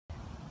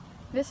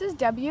This is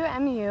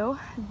WMU,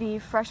 the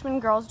freshman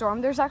girls dorm.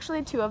 There's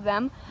actually two of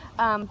them,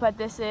 but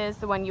this is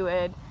the one you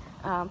would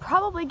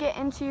probably get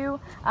into.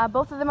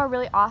 Both of them are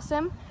really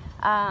awesome,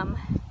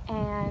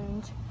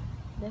 and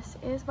this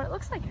is what it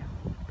looks like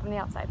from the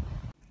outside.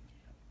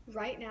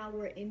 Right now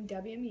we're in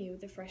WMU,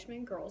 the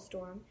freshman girls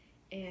dorm,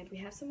 and we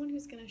have someone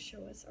who's going to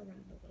show us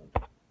around a little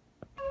bit.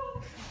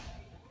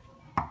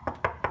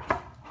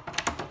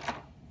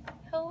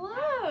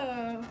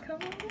 Hello, come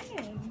on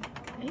in.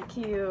 Thank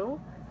you.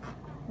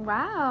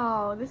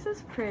 Wow, this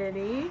is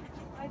pretty.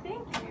 Why,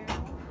 thank you.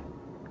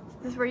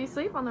 Is this where you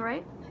sleep, on the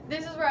right?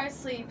 This is where I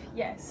sleep,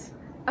 yes.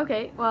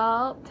 Okay,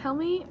 well, tell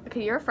me,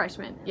 okay, you're a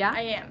freshman, yeah?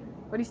 I am.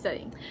 What are you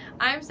studying?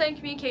 I'm studying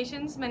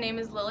communications. My name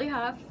is Lily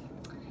Huff,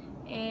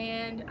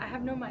 and I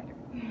have no minor.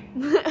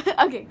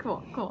 Okay,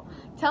 cool.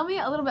 Tell me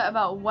a little bit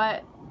about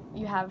what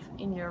you have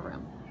in your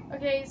room.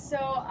 Okay, so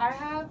I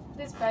have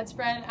this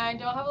bedspread. I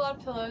don't have a lot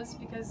of pillows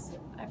because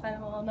I find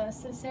them a little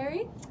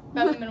necessary,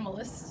 but I'm a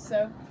minimalist,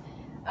 so.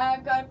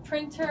 I've got a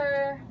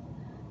printer,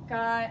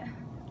 got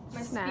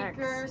my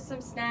speaker,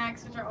 some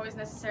snacks, which are always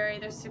necessary.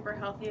 They're super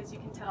healthy, as you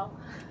can tell.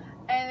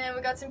 And then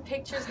we got some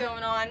pictures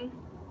going on.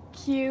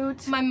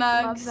 Cute. My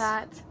mugs. Love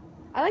that.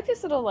 I like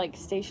this little like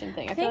station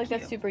thing. I feel like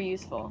Thank that's super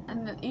useful.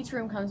 And then each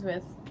room comes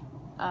with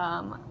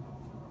a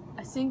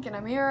sink and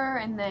a mirror,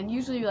 and then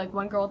usually like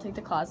one girl will take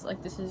the closet,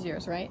 like this is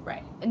yours, right?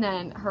 Right. And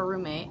then her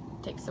roommate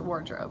takes the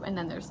wardrobe, and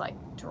then there's like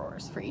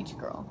drawers for each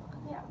girl.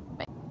 Yeah.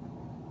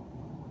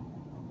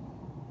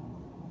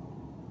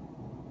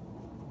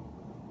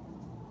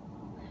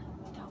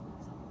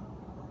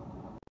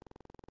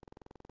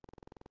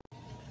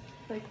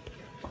 Like,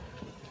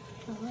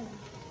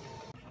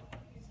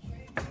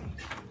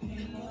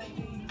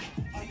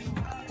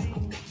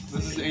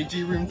 This is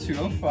Agee room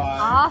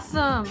 205.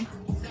 awesome.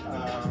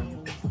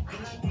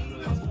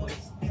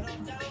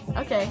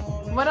 Okay,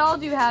 what all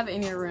do you have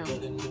in your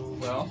room?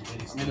 Well,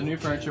 I mean the new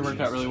furniture worked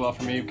out really well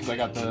for me because I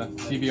got the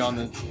TV on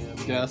the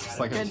desk. It's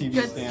like a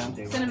TV stand.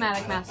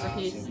 Cinematic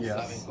masterpiece.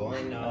 Yes.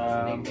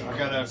 I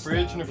got a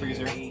fridge and a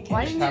freezer.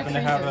 Why didn't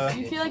you have freezers?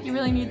 Do you feel like you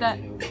really need that?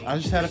 I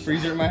just had a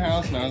freezer at my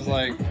house and I was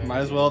like, might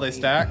as well, they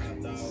stack.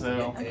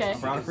 So okay. I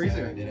brought a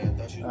freezer.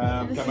 Got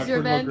my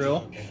your portable bed?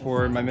 grill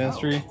for my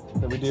ministry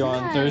that we do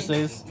on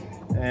Thursdays.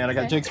 And I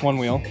got Jake's one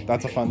wheel.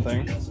 That's a fun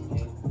thing.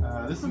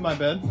 This is my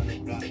bed,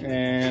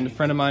 and a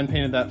friend of mine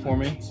painted that for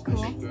me.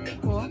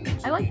 Cool.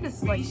 I like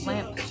this like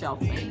lamp shelf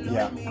thing.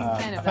 Yeah,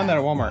 I found that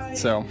at Walmart.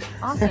 So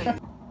awesome.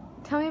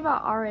 Tell me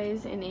about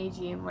RAs in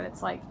Agee and what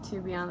it's like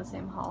to be on the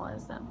same hall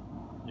as them.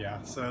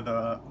 Yeah, so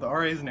the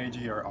RAs in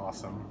Agee are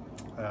awesome.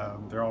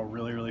 They're all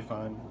really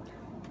fun,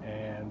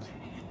 and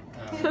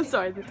I'm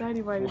sorry, the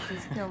tiny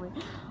vitamins kill me.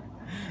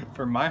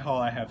 For my hall,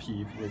 I have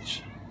Heath,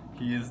 which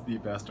he is the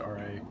best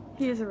RA.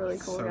 He is a really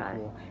cool guy.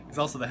 Cool. He's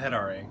also the head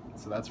RA,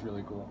 so that's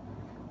really cool.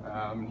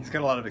 He's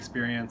got a lot of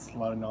experience, a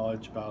lot of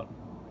knowledge about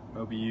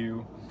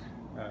OBU.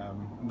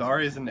 The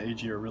RAs in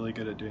Agee are really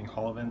good at doing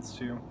hall events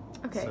too.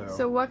 Okay,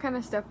 so what kind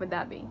of stuff would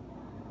that be?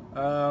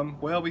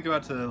 Well, we go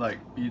out to like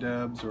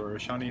B-dubs or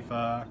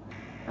Shanifa.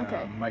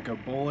 Okay. Might go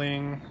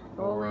bowling.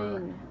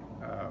 Bowling.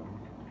 Or,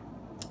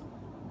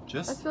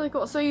 that's really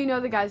cool. So you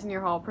know the guys in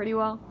your hall pretty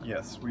well?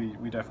 Yes, we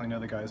definitely know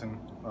the guys in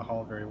the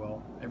hall very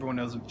well. Everyone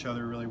knows each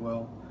other really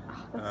well.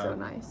 Oh, that's so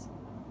nice.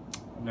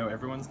 I know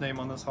everyone's name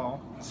on this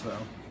hall, so.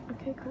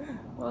 Okay, cool.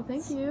 Well,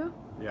 thank you.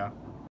 Yeah.